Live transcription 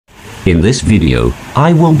In this video,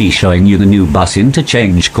 I will be showing you the new bus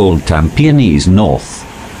interchange called Tampines North.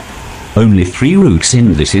 Only 3 routes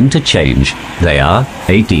in this interchange. They are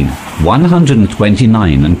 18,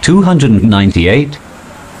 129 and 298.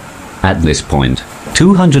 At this point,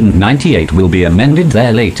 298 will be amended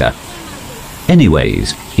there later.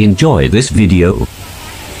 Anyways, enjoy this video.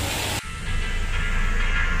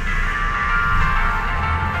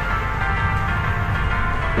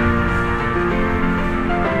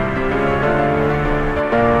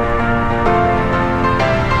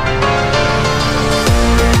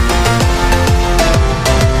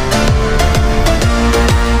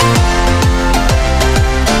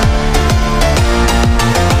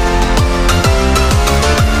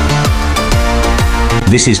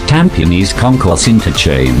 This is Tampines Concourse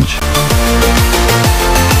Interchange.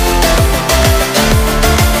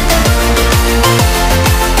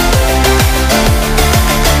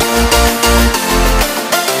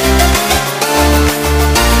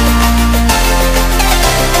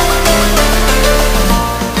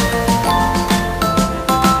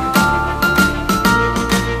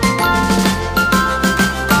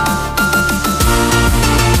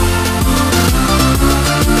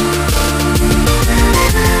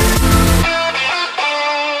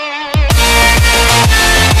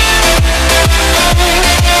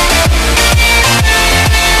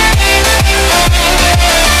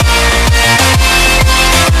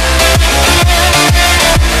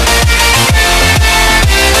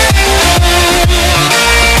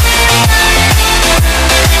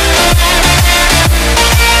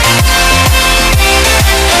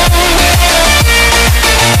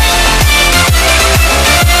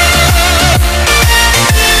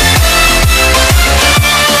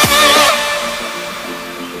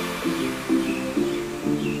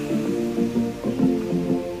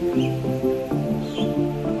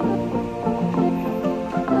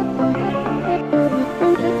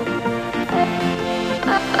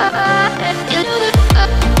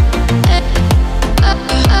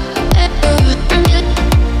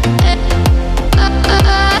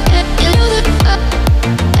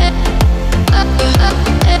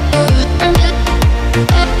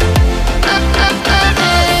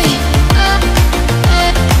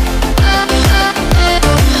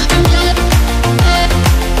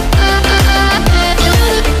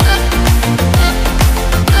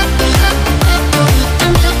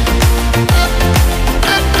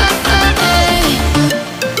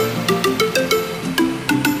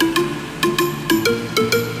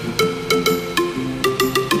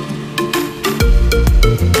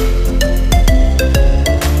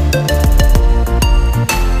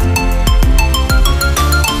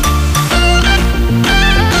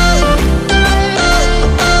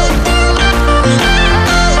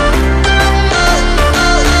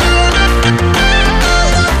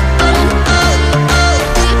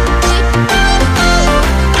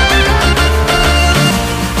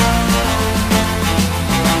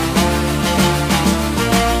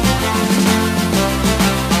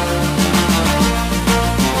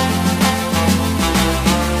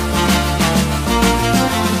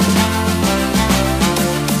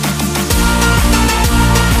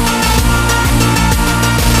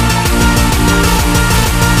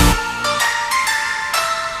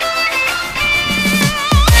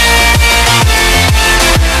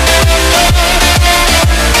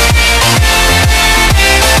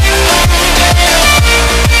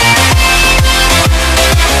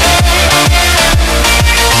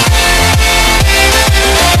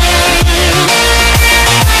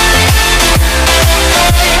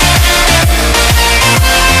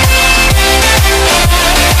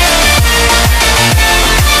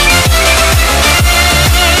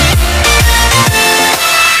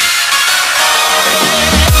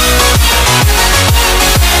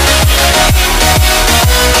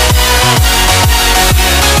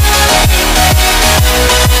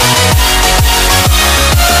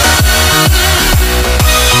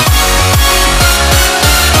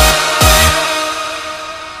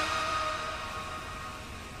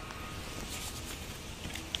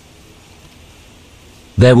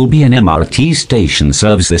 There will be an MRT station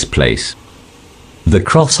serves this place. The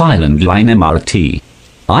Cross Island Line MRT.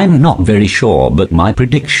 I'm not very sure, but my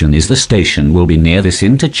prediction is the station will be near this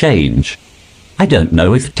interchange. I don't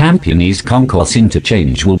know if Tampines Concourse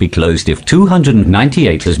Interchange will be closed if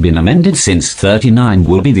 298 has been amended, since 39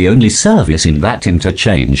 will be the only service in that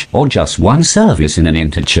interchange, or just one service in an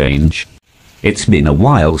interchange. It's been a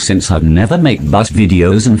while since I've never made bus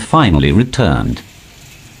videos and finally returned.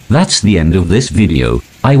 That's the end of this video.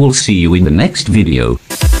 I will see you in the next video.